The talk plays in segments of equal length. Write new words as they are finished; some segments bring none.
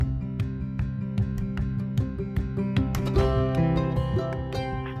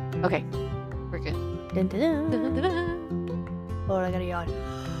Okay. We're good. Dun, dun, dun. Dun, dun, dun. Oh, I gotta yawn.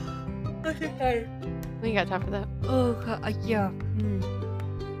 We ain't got time for that. Oh, God. Yeah.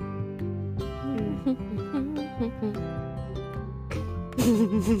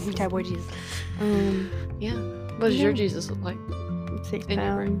 Cowboy Jesus. Yeah. What does your Jesus look like? 6 In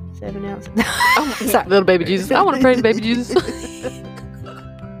your brain. pounds, 7 ounces. Oh, sorry. Little baby Jesus. I want to pray to baby Jesus.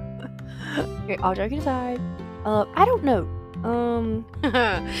 Okay, all joking aside. I don't know.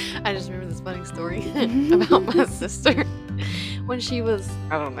 I just remember this funny story about my sister when she was,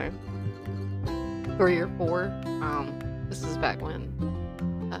 I don't know, 3 or 4. This is back when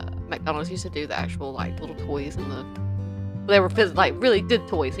McDonald's used to do the actual like little toys and they were like really good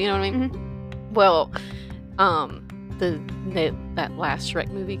toys. You know what I mean? Mm-hmm. Well, that last Shrek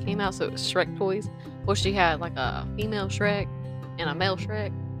movie came out, so it was Shrek toys. Well, she had like a female Shrek and a male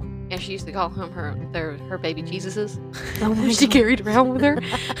Shrek. And she used to call him her baby Jesuses. Oh my She God. carried around with her.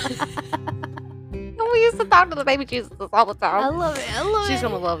 And we used to talk to the baby Jesuses all the time. I love it. I love She's it.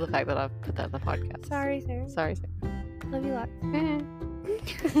 gonna love the fact that I put that in the podcast. Sorry, sir. Sorry. Love you lots.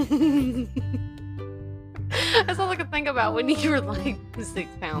 That's all I could think about when you were like 6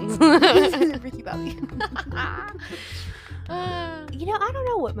 pounds. Ricky Bobby. You know, I don't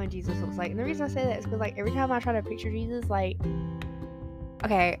know what my Jesus looks like. And the reason I say that is because, like, every time I try to picture Jesus, like,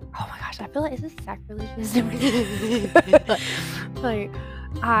 okay, oh my gosh, I feel like, is this sacrilegious? Like,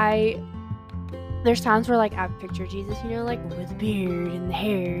 there's times where, like, I picture Jesus, you know, like, with the beard and the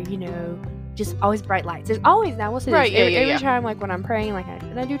hair, you know, just always bright lights. There's always, now, we'll say Right, this, yeah, every yeah. time, like, when I'm praying, like,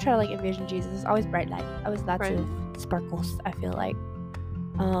 and I do try to, like, envision Jesus, there's always bright lights, always lots Right. of sparkles, I feel like.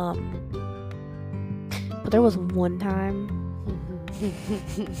 But there was one time,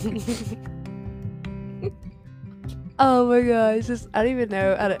 oh my gosh, I don't even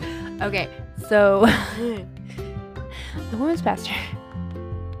know. Okay, so the women's pastor,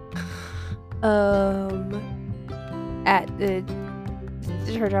 at the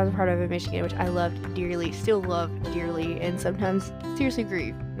church I was a part of in Michigan, which I loved dearly, still love dearly, and sometimes seriously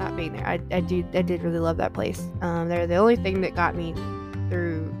grieve not being there. I did really love that place. They're the only thing that got me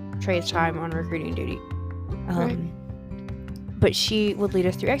through Trey's time on recruiting duty. Right. But she would lead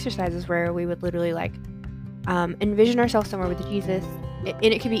us through exercises where we would literally like envision ourselves somewhere with Jesus, and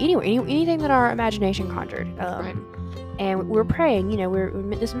it could be anywhere, anything that our imagination conjured. Right. And we're praying, you know,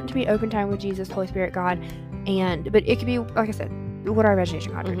 this is meant to be open time with Jesus, Holy Spirit, God, but it could be, like I said, what our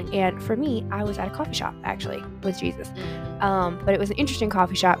imagination conjured. Mhm. And for me, I was at a coffee shop actually with Jesus, but it was an interesting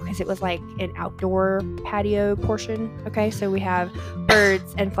coffee shop because it was like an outdoor patio portion. Okay, so we have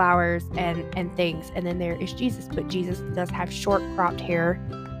birds and flowers and things, and then there is Jesus, but Jesus does have short cropped hair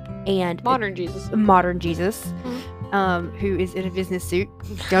and Modern Jesus. Who is in a business suit.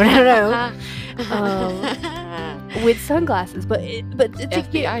 Don't know. With sunglasses, but to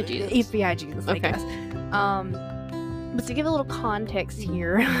FBI give Jesus. FBI Jesus, I Okay. guess. But to give a little context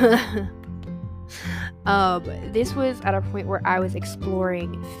here, this was at a point where I was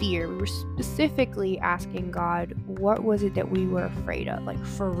exploring fear. We were specifically asking God, what was it that we were afraid of, like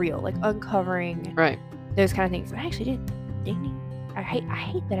for real, like uncovering Right. those kind of things. And I actually did. Dang it. I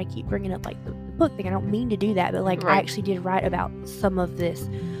hate that I keep bringing up like the book thing. I don't mean to do that, but like Right. I actually did write about some of this,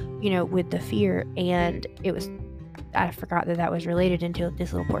 you know, with the fear, and I forgot that was related until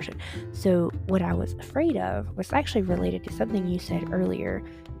this little portion. So what I was afraid of was actually related to something you said earlier.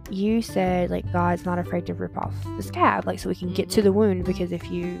 You said like God's not afraid to rip off the scab, like so we can get to the wound, because if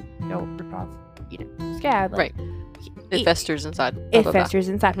you don't rip off, you know, the scab, like, Right. It festers inside. it festers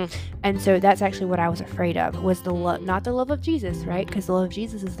inside. Mhm. And so that's actually what I was afraid of, was the love, not the love of Jesus, right? Because the love of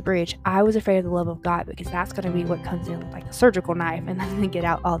Jesus is the bridge. I was afraid of the love of God, because that's going to be what comes in with like a surgical knife, and that's going to get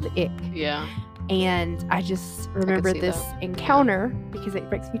out all the ick. Yeah. And I just remember see this that. encounter because it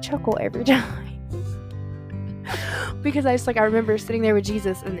makes me chuckle every time. Because I remember sitting there with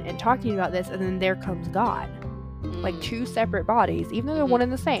Jesus and talking about this, and then there comes God. Like two separate bodies, even though they're one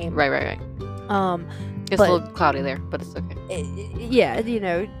and the same. Right. It's But- a little cloudy there, but it's okay. Yeah, you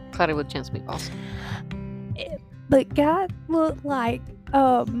know. Cloudy with chance meatballs. But God looked like,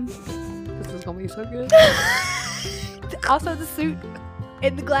 This is gonna be so good. also the suit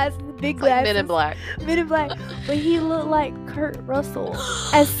and the glasses, the big It's like glasses. Men in Black. Men in Black. But he looked like Kurt Russell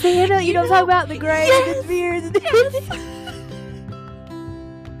as Santa. You know what I'm talking about? The gray and the beard.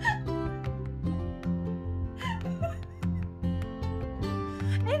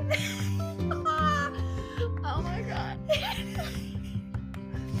 Oh my God.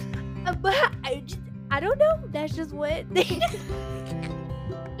 But I don't know. That's just what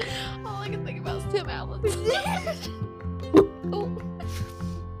All I can think about is Tim Allen.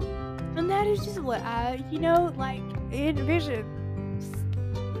 And that is just what I, like, envision.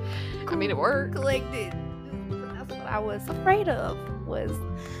 I mean, it worked. collected. That's what I was afraid of. Was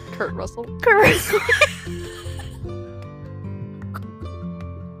Kurt Russell. Kurt Russell.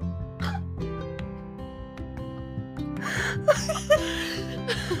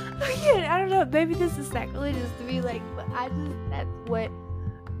 I don't know. Maybe this is sacrilegious to be like, but that's what.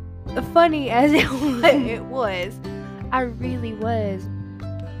 Funny as it was, I really was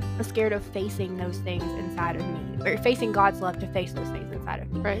scared of facing those things inside of me, or facing God's love to face those things inside of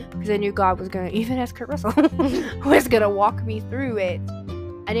me. Right. Because I knew God was gonna, even as Kurt Russell, was gonna walk me through it,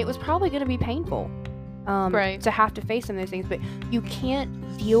 and it was probably gonna be painful. Right. To have to face some of those things, but you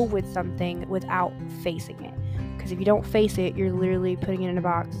can't deal with something without facing it. Because if you don't face it, you're literally putting it in a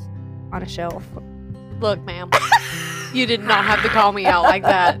box on a shelf. Look, ma'am, you did not have to call me out like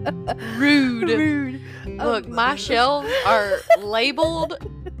that. Rude. Look, my shelves are labeled,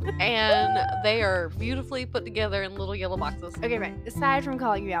 and they are beautifully put together in little yellow boxes. Okay, right. Aside from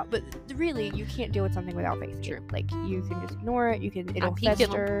calling you out, but really, you can't deal with something without facing it. True. Like, you can just ignore it. It'll peek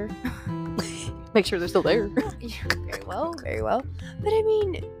in 'em. fester. Make sure they're still there. Very well. But I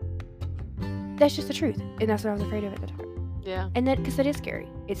mean, that's just the truth, and that's what I was afraid of at the time. Yeah. And that, because it is scary.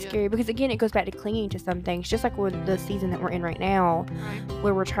 It's scary because, again, it goes back to clinging to some things, just like with the season that we're in right now, Right.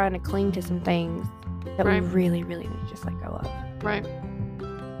 where we're trying to cling to some things that we really, really need to just let go of. Right.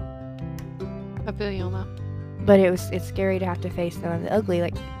 I feel you on that. But it's scary to have to face some of the ugly,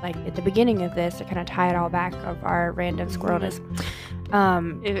 like at the beginning of this, to kind of tie it all back of our random squirrelness.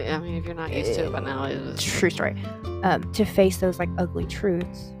 If you're not used to it by now, it is true story. To face those like ugly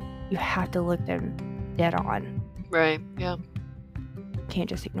truths, you have to look them dead on. right. Yeah. You can't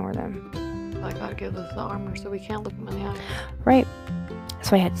just ignore them. I gotta give us the armor so we can't look them in the eye. Right.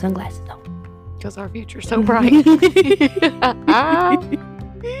 That's why I had sunglasses on. Because our future's so bright.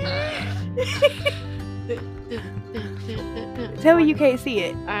 Tell me you can't see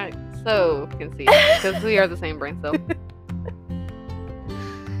it. I so can see it because we are the same brain cell.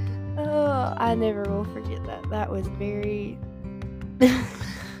 Oh, I never will forget that. That was very. That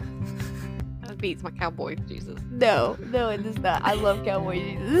beats my cowboy Jesus. No, it does not. I love cowboy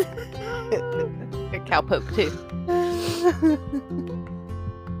Jesus. A cowpoke too.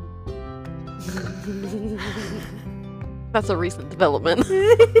 That's a recent development.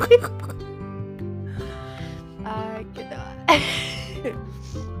 I cannot.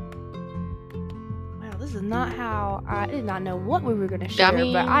 Wow, this is not how I did not know what we were going to share,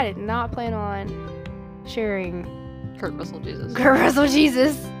 but I did not plan on sharing Kurt Russell Jesus. Kurt Russell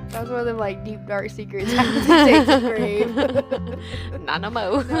Jesus. That was one of them like deep dark secrets I have to take to the grave. Not no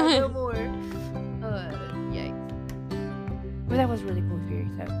more. Not no more. Yikes. But that was really cool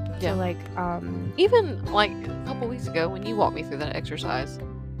experience though. Yeah. So like even like a couple weeks ago when you walked me through that exercise,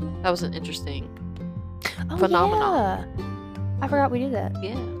 that was an interesting phenomenon. Yeah. I forgot we did that.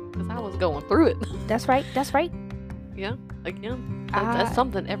 Yeah, because I was going through it. That's right. Yeah, again, that's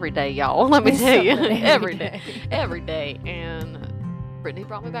something every day, y'all. Let me tell you, every day. And Brittany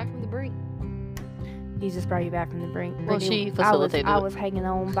brought me back from the brink. Jesus brought you back from the brink. Well, Brittany, she facilitated I was hanging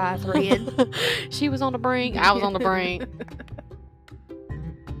on by a thread. She was on the brink. I was on the brink.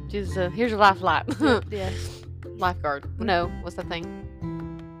 Jesus, here's your life light. Yeah. Lifeguard. No, what's that thing?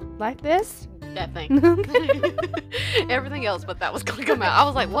 Like this? That thing. Everything else, but that was gonna come out. I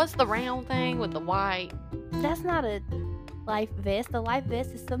was like, what's the round thing with the white? That's not a life vest. The life vest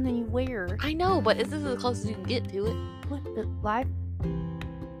is something you wear. I know, but this is the closest you can get to it. What the life?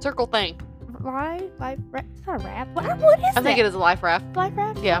 Circle thing. Life? It's not a raft. What is that? I think it is a life raft. Life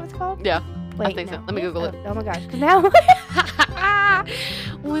raft? Is Yeah. that what it's called? Yeah. Wait, I think so. no. Let me Google it. Oh my gosh. Now.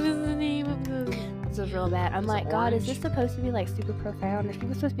 What is the name of the... This was real bad. I'm like, God, is this supposed to be like super profound? Are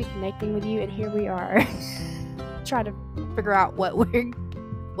people supposed to be connecting with you? And here we are, trying to figure out what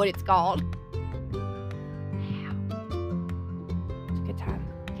it's called. It's a good time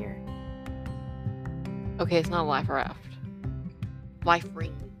here. Okay, it's not a life raft. Life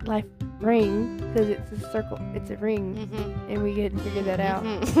ring. Life ring, because it's a circle. It's a ring, and we get to figure that out.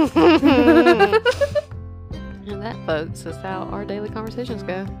 And that, folks, is how our daily conversations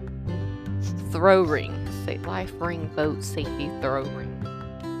go. Throw ring. Say life ring, boat safety throw ring.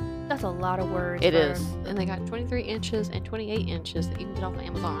 That's a lot of words. It is. And they got 23 inches and 28 inches that you can get off of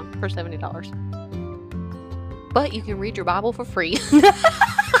Amazon for $70. But you can read your Bible for free.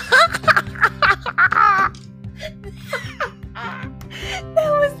 That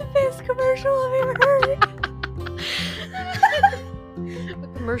was the best commercial I've ever heard. A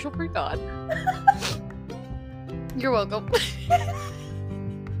commercial for God. You're welcome.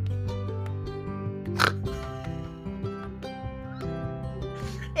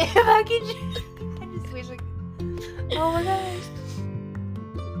 If I could I just wish I could. Oh my gosh.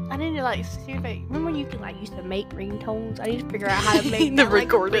 I need to like see if I remember when you could like used to make ringtones. I need to figure out how to make To that, like,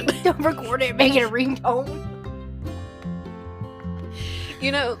 record it. To record it, make it a ringtone.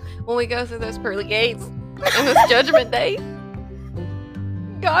 You know, when we go through those pearly gates and this judgment day,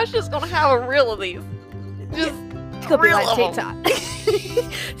 gosh is gonna have a reel of these. Just It's gonna be real like of 'em.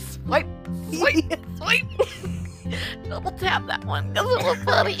 TikTok. Swipe, swipe, swipe. Double tap that one because it was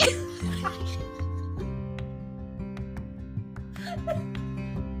funny.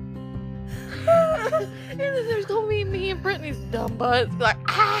 And then there's gonna be me and Brittany's dumb butts like,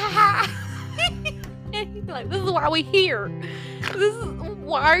 ah. And he'd be like, "This is why we here. This is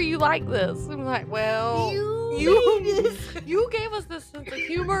why are you like this?" I'm like, "Well, you gave us this sense of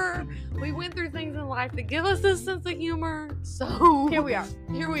humor. We went through things in life to give us this sense of humor. So Here we are.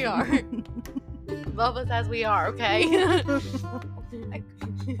 Here we are. Love us as we are, okay?"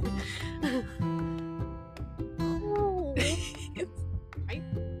 Oh.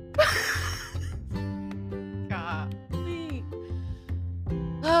 Golly.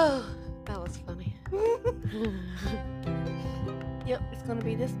 Oh, that was funny. Yep, it's gonna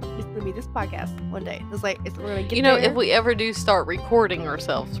be this. It's gonna be this podcast one day. It's like we're gonna get. You know, there. if we ever do start recording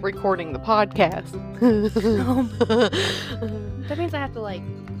ourselves, recording the podcast, That means I have to like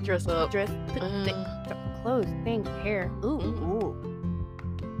dress up. dress, put clothes, things, hair. Ooh.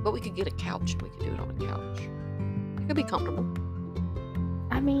 But we could get a couch. We could do it on a couch. It could be comfortable.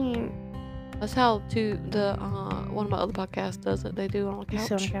 I mean, That's how the one of my other podcasts does it. They do it on a you couch.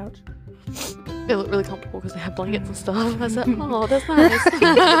 sit on a couch. They look really comfortable because they have blankets and stuff. I said, "Oh, that's nice."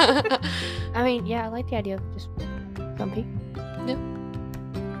 I mean, yeah, I like the idea of just comfy. Yeah.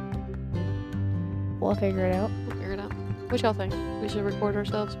 We'll figure it out. We'll figure it out. What y'all think? We should record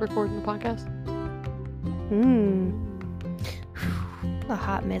ourselves recording the podcast? A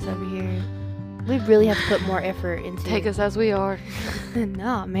hot mess over here. We really have to put more effort into. Take us as we are.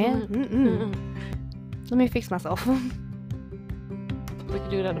 Nah, man. Let me fix myself. We could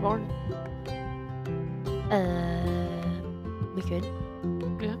do it at the barn. We could.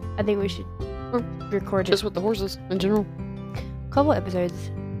 Yeah. I think we should record Just with the horses in general. a couple episodes,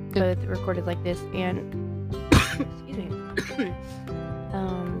 Yeah. both recorded like this, and excuse me.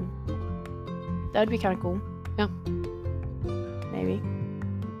 That would be kind of cool. Yeah. Maybe.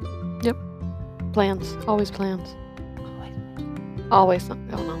 Plans. Always plans. Always. Always something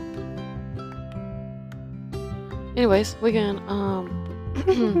going on. Anyways, we can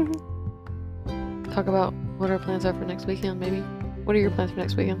talk about what our plans are for next weekend, maybe. What are your plans for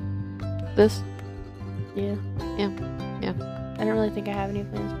next weekend? This? Yeah. Yeah. I don't really think I have any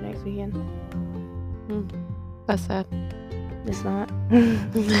plans for next weekend. That's sad. It's not.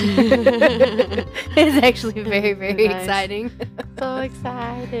 It's actually very, very Nice. exciting. So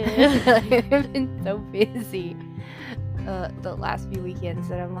excited. I've been so busy the last few weekends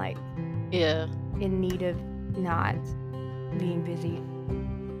that I'm like Yeah. in need of not being busy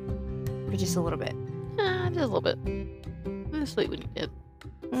for just a little bit. Just a little bit. I sleep when you did.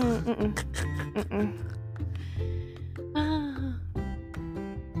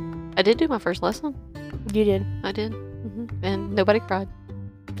 I did do my first lesson. You did. I did. And nobody cried.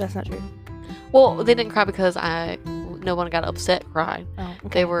 That's not true. Well, they didn't cry because no one got upset cried. Oh, okay.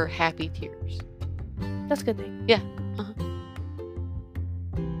 They were happy tears. That's a good thing. Yeah. Uh-huh.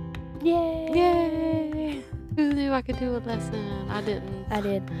 Yay! Yay! Who knew I could do a lesson? I didn't. I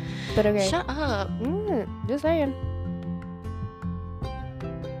did. But okay. Shut up. Just saying.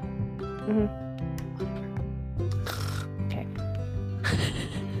 Okay.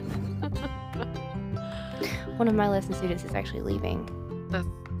 One of my lesson students is actually leaving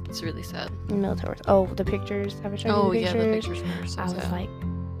It's really sad. the military. Oh, the pictures. Have I shown Oh, you the yeah, pictures? the pictures were so I was sad. like,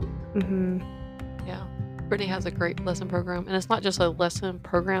 Yeah. Brittany has a great lesson program. And it's not just a lesson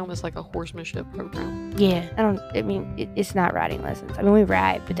program, it's like a horsemanship program. yeah. It's not riding lessons. I mean, we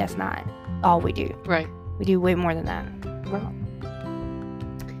ride, but that's not all we do. Right. We do way more than that. Wow.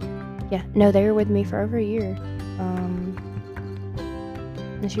 Yeah. No, they were with me for over a year.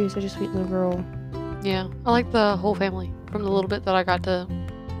 And she was such a sweet little girl. Yeah. I like the whole family from the little bit that I got to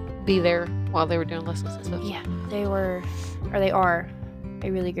be there while they were doing lessons and stuff. Yeah, they are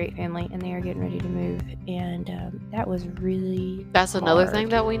a really great family, and they are getting ready to move, and that was really That's another hard. thing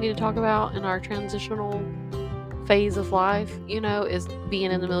that we need to talk about in our transitional phase of life, is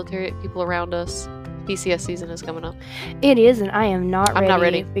being in the military, people around us. PCS season is coming up. It is, and I am not I'm ready, not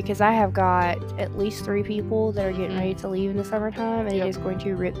ready. because I have got at least 3 people that are getting ready to leave in the summertime, and Yep. it is going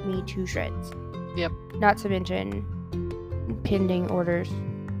to rip me to shreds. Yep. Not to mention pending orders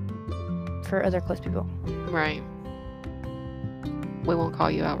for other close people. Right. We won't call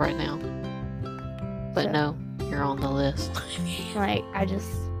you out right now. But So- no, you're on the list. Like, I just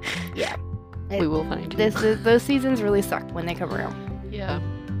Yeah. We will find you. Those seasons really suck when they come around. Yeah.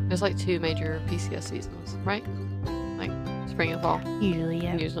 There's like 2 major PCS seasons, right? Like spring and fall. Usually,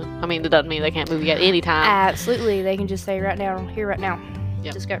 yeah. Usually. I mean, it doesn't mean they can't move you at any time. Absolutely. They can just say right now, here, right now.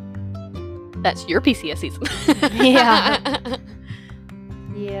 Yep. Just go. That's your PCS season. Yeah.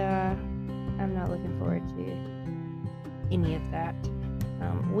 Yeah. I'm not looking forward to any of that.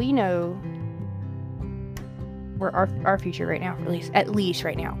 We know where our future right now, at least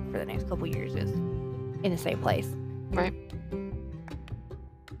right now, for the next couple years, is in the same place. Right.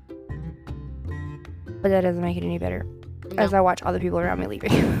 But that doesn't make it any better. No. As I watch all the people around me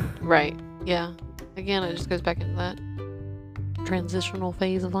leaving. Right. Yeah. Again, it just goes back into that transitional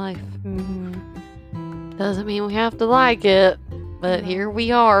phase of life. Mm-hmm. Doesn't mean we have to like it, but No. here we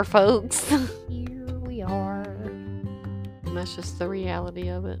are, folks. Here we are. And that's just the reality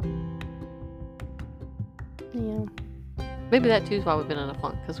of it. Yeah. Maybe that too is why we've been in a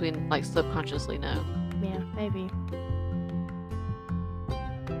funk, because we like subconsciously know. Yeah, maybe.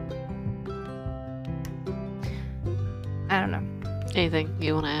 I don't know. Anything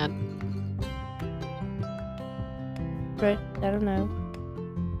you want to add? But I don't know.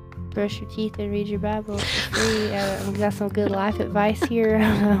 Brush your teeth and read your Bible for free. We got some good life advice here.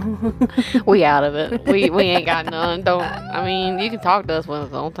 I don't know. We out of it. We ain't got none. I mean, you can talk to us, but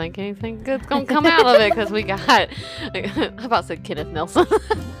don't think anything good's gonna come out of it, because we got. I about said Kenneth Nelson.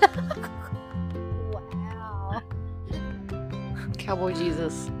 Wow. Cowboy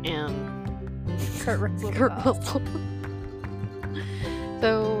Jesus and Kurt Russell. Kurt Russell.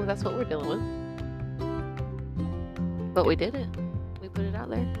 So that's what we're dealing with. But we did it. We put it out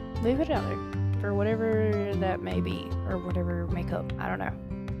there. Leave it out there for whatever that may be, or whatever may come. I don't know.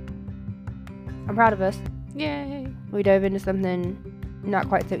 I'm proud of us. Yay. We dove into something not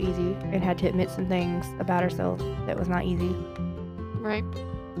quite so easy and had to admit some things about ourselves that was not easy. Right.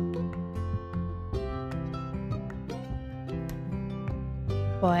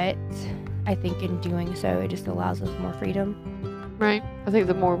 But I think in doing so, it just allows us more freedom. Right. I think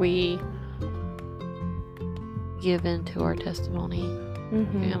the more we give into our testimony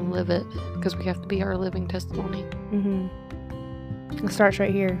and live it, because we have to be our living testimony. It starts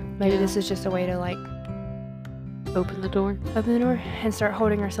right here. Maybe Yeah. this is just a way to like Open the door. open the door and start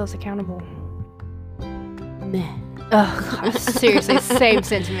holding ourselves accountable. Meh. Oh, gosh, seriously, same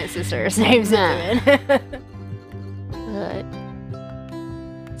sentiment, sister. Same sentiment. But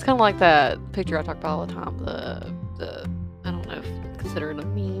it's kind of like that picture I talk about all the time. The I don't know if consider it a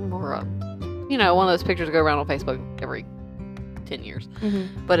meme or a, one of those pictures that go around on Facebook every 10 years.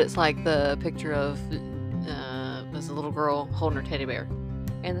 But it's like the picture of there's a little girl holding her teddy bear,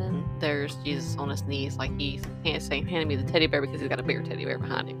 and then there's Jesus on his knees, like he's saying, "Hand me the teddy bear," because he's got a bigger teddy bear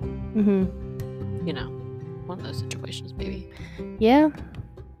behind him. One of those situations, maybe. Yeah.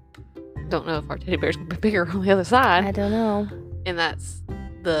 Don't know if our teddy bear's gonna be bigger on the other side. I don't know. And that's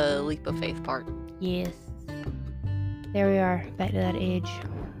the leap of faith part. Yes. There we are. Back to that edge.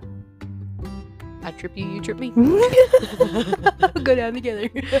 I trip you, you trip me. Go down together.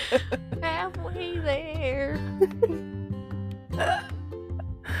 Halfway there.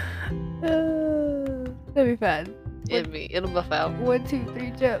 That'd be fun. It'll buff out. 1, 2,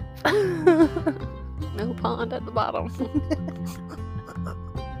 3, jump. No pond at the bottom.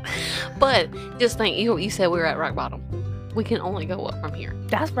 But just think, you said we were at rock bottom. We can only go up from here.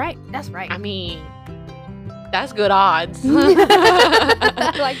 That's right. That's right. I mean, that's good odds.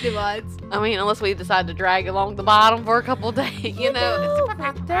 I like the odds. I mean, unless we decide to drag along the bottom for a couple of days,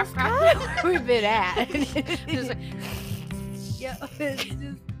 That's kind of where we've been at. Just like, Yeah, it's just,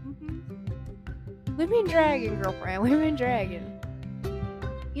 We've been dragging, girlfriend. We've been dragging.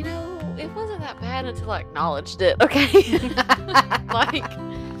 it wasn't that bad until I acknowledged it, okay? Like,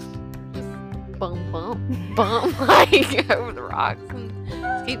 just bump, like, over the rocks, and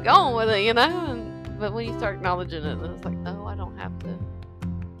just keep going with it, but when you start acknowledging it, then it's like, no, I don't have to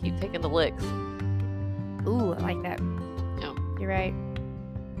keep taking the licks. Ooh, I like that. Yeah. You're right.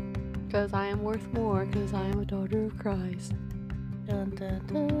 Because I am worth more, because I am a daughter of Christ. Dun, dun,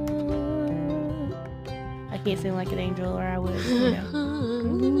 dun. I can't sing like an angel, or I would. You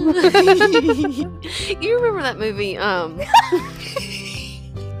remember that movie? I'm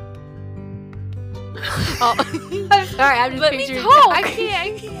sorry, I'm just Let me picturing. talk. I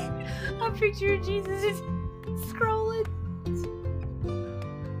can't. I'm picturing Jesus just scrolling.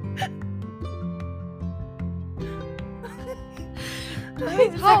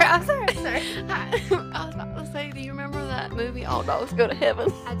 I'm sorry. I was about to say, do you remember that movie, All Dogs Go to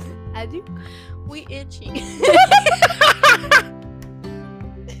Heaven? I do. We itchy.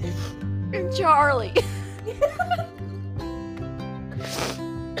 And Charlie.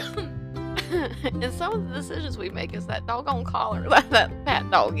 And some of the decisions we make is that doggone collar that Pat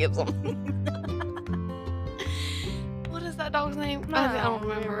dog gives them. What is that dog's name? I don't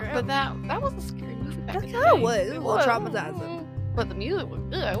remember. But that was a scary movie back That in the kind of day. was. It was traumatizing. But the music was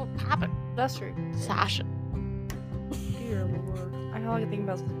good. It was popping. That's true. Sasha. Dear Lord. All I can think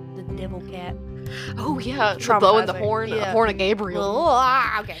about is the devil cat. Oh yeah, blowing the Traumatizing. horn, the Yeah. horn of Gabriel.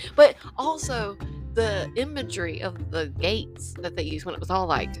 Okay. But also the imagery of the gates that they used when it was all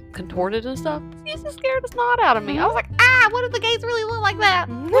like contorted and stuff. It used to scare the snot out of me. I was like, what if the gates really look like that?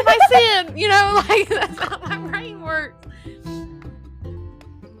 What if I sin? You know, like that's how my brain works. I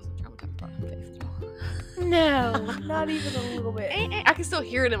wasn't traumatized by the face at all. No, not even a little bit. I can still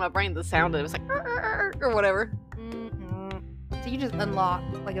hear it in my brain. The sound of it was like or whatever. So you just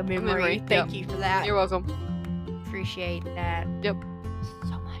unlocked like a memory. memory, Thank you for that. You're welcome. Appreciate that. Yep.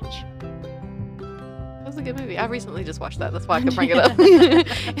 So much. That was a good movie. I recently just watched that. That's why I could bring it up. I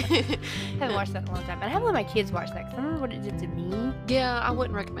haven't watched that in a long time. And I haven't let my kids watch that because I remember what it did to me. Yeah, I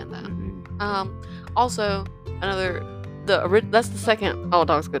wouldn't recommend that. Mm-mm. Also, that's the second All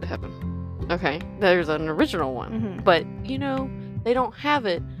Dogs Go to Heaven. Okay, there's an original one, Mhm. but they don't have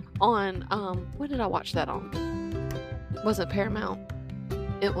it on. What did I watch that on? Was it Paramount?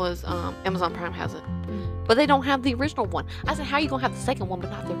 It was Amazon Prime has it, but they don't have the original one. I said, how are you gonna have the second one but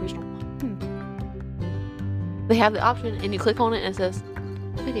not the original one? They have the option, and you click on it, and it says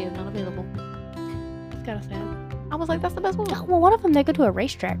video not available. It's kind of sad. I was like, that's the best one. Well, one of them they go to a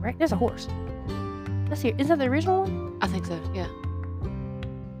racetrack, right? There's a horse. Let's see. Is that the original one? I think so. Yeah.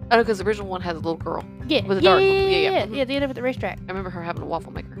 Oh, because the original one has a little girl. Yeah. With a dart. Yeah. Mhm. Yeah, they end up at the racetrack. I remember her having a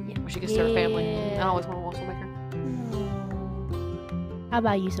waffle maker. Yeah. When she gets to her family. I Yeah. always want a waffle maker. I'll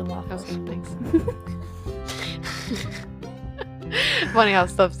buy you some waffles. Okay, thanks. Funny how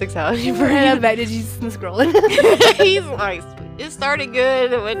stuff sticks out in your And brain. I'm back to Jesus and scrolling. He's like, it started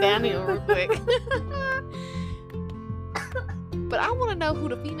good and went downhill real quick. But I want to know who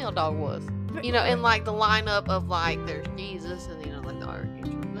the female dog was. In like the lineup of like there's Jesus and like the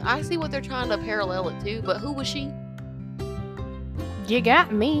archangel. I see what they're trying to parallel it to, but who was she? You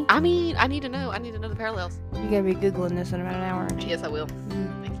got me. I mean, I need to know. I need to know the parallels. You're gonna be googling this in about an hour. Aren't you? Yes, I will.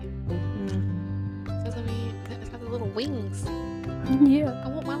 Thank you. Because I mean, it's got the little wings. Yeah. I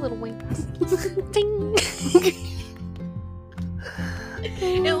want my little wings. Ding.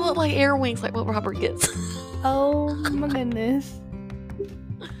 It looked like air wings, like what Robert gets. Oh my goodness.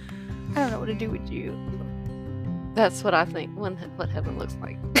 I don't know what to do with you. That's what I think what heaven looks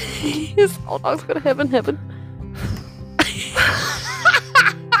like. It's all dogs go to heaven.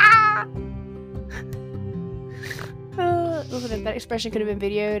 Listen, if that expression could have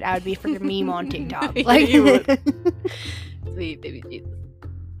been videoed, I would be a freaking meme on TikTok. Yeah, Like you would. Sweet baby Jesus.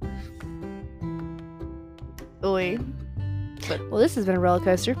 Oy. But- Well, this has been a roller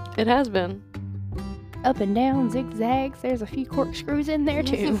coaster. It has been. Up and down, zigzags. There's a few corkscrews in there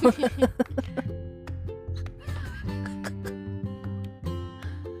too.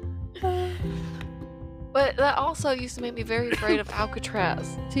 But that also used to make me very afraid of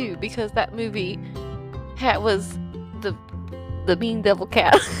Alcatraz too, because that movie was the mean devil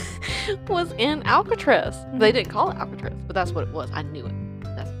cat was in Alcatraz. They didn't call it Alcatraz, but that's what it was. I knew it.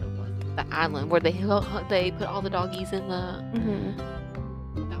 That's what it was. The island where they put all the doggies in the.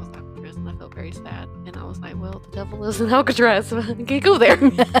 That was Alcatraz, and I felt very sad. And I was like, "Well, the devil is in Alcatraz, so I can't go there."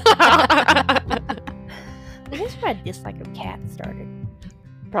 That's where I dislike of cats started.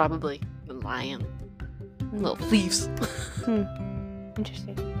 Probably the lion, little thieves.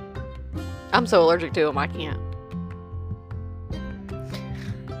 Interesting. I'm so allergic to them, I can't.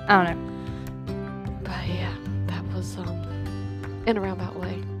 I don't know. But yeah, that was in a roundabout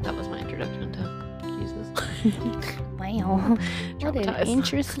way. That was my introduction to Jesus. Wow. What an Traumatized.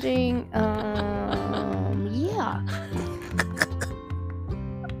 interesting. Yeah.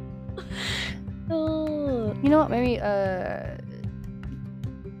 You know what? Maybe.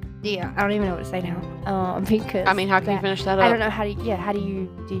 Yeah, I don't even know what to say now. Because I mean, how can you finish that up? I don't know how do. Yeah, how do you?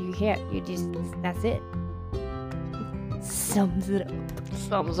 You can't. You just. That's it. Sums it up.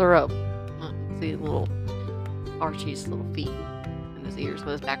 Thumbs are up. See little Archie's little feet and his ears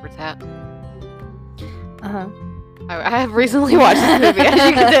with his backwards hat. I have recently watched this movie, as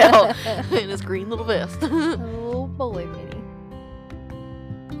you can tell, in his green little vest. Oh boy, Minnie.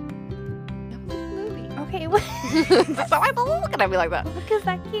 That was a good movie. Okay, what? So why are you looking at me like that? Because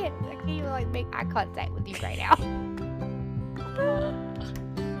I can't even like make eye contact with you right now.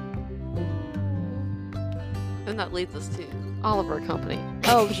 And that leads us to Oliver Company.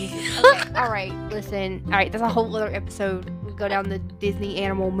 Oh Jesus. Okay. All right. Listen. All right. That's a whole other episode. We go down the Disney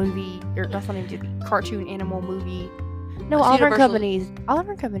animal movie, or that's not even Disney. Cartoon animal movie. No, It's Oliver Universal. Company's.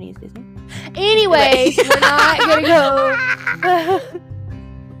 Oliver Company is Disney. Anyways, we're not gonna go.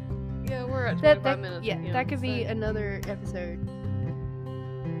 Yeah, we're at 25 minutes. Yeah, again, that could so. be another episode.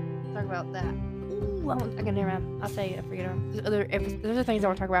 Talk about that. Ooh, I can never mind. I'll tell you. I forget them. There's other things I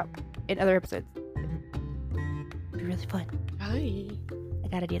want to talk about in other episodes. It'd be really fun. Hi. I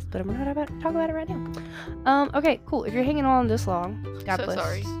got ideas, but I'm not about to talk about it right now. Okay, cool. If you're hanging on this long, God So bless.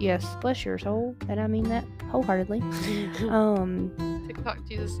 sorry. Yes, bless your soul, and I mean that wholeheartedly. TikTok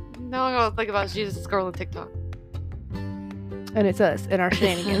Jesus. Now I gotta think about Jesus scrolling TikTok. And it's us and our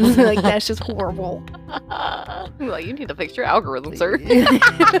shenanigans. Like, that's just horrible. I'm like, you need to fix your algorithm, sir. He's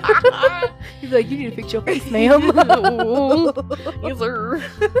like, you need to fix your face, ma'am. Yes, sir.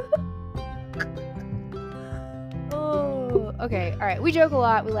 Oh, okay. All right. We joke a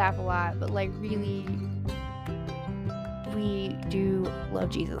lot. We laugh a lot. But, like, really, we do love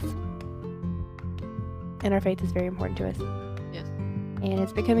Jesus. And our faith is very important to us. Yes. And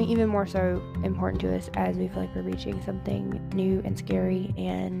it's becoming even more so important to us as we feel like we're reaching something new and scary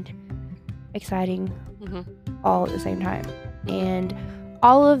and exciting all at the same time. And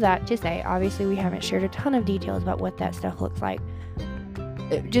all of that to say, obviously we haven't shared a ton of details about what that stuff looks like.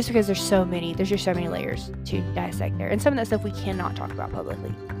 Just because there's just so many layers to dissect there. And some of that stuff we cannot talk about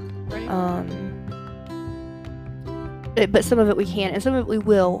publicly. Right. But some of it we can, and some of it we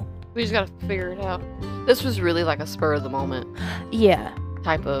will. We just gotta figure it out. This was really like a spur of the moment. Yeah.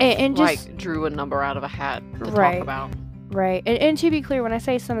 Type of, and just, like, drew a number out of a hat to right, talk about. Right. And to be clear, when I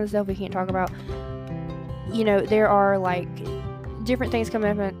say some of the stuff we can't talk about, you know, there are, like, different things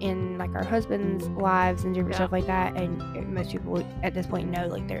coming up in like, our husbands' lives and different stuff like that. And most people at this point know,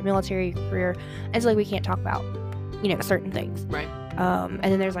 like, their military career. And so, like, we can't talk about, you know, certain things. Right. And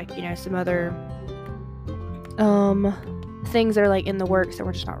then there's, like, you know, some other things that are, like, in the works that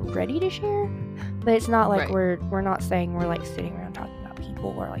we're just not ready to share. But it's not like we're not saying we're, like, sitting around talking about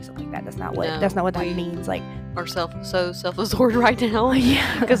people or, like, something like that. That's not what that means. Like, are so self-absorbed right now.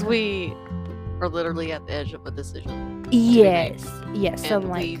 Yeah. Because we are literally at the edge of a decision. Yes. And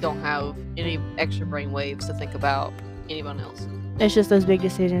we don't have any extra brain waves to think about anyone else. It's just those big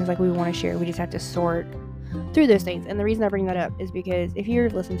decisions, like, we want to share. We just have to sort through those things. And the reason I bring that up is because if you're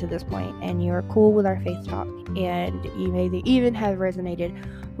listening to this point and you're cool with our faith talk and you maybe even have resonated,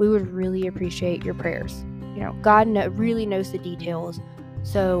 we would really appreciate your prayers. You know, God really knows the details.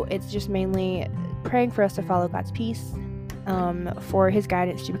 So it's just mainly praying for us to follow God's peace, for his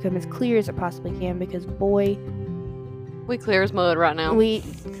guidance to become as clear as it possibly can, because boy, we clear as mud right now.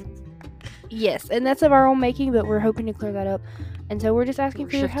 Yes, and that's of our own making, but we're hoping to clear that up. And so we're just asking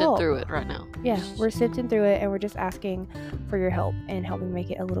for your help. We're sifting through it right now. Yeah, we're sifting through it, and we're just asking for your help and helping make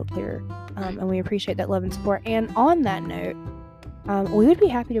it a little clearer. And we appreciate that love and support. And on that note, we would be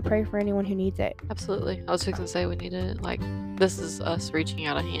happy to pray for anyone who needs it. Absolutely. I was fixing to say we need it. Like, this is us reaching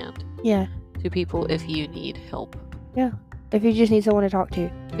out a hand. Yeah. To people if you need help. Yeah. If you just need someone to talk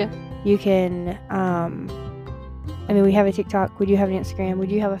to. Yeah. You can, I mean, we have a TikTok. We do have an Instagram. We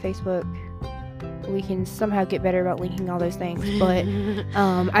do have a Facebook. We can somehow get better about linking all those things. But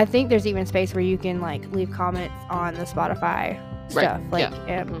I think there's even space where you can, like, leave comments on the Spotify stuff. Right. Like,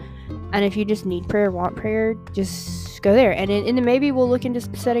 and if you just need prayer, want prayer, just go there. And then maybe we'll look into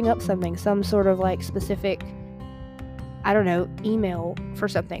setting up something, some sort of, like, specific, I don't know, email for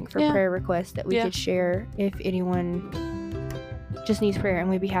something, for prayer requests that we could share if anyone just needs prayer. And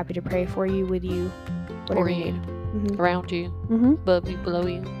we'd be happy to pray for you, with you, whatever you need. Around you, above you, below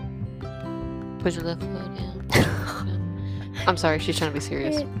you. Put your left foot down. I'm sorry, she's trying to be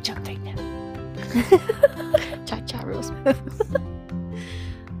serious. Jump right down. Cha-cha real smooth.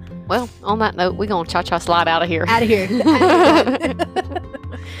 Well, on that note, we're going to cha-cha slide out of here. Out of here.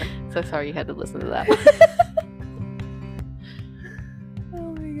 So sorry you had to listen to that.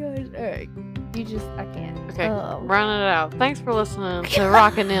 Oh my gosh. All right. I can't. Okay, rounding it out. Thanks for listening to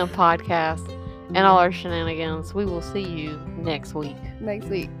Rockin M podcast and all our shenanigans. We will see you next week. Next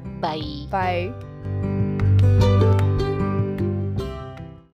week. Bye. Bye.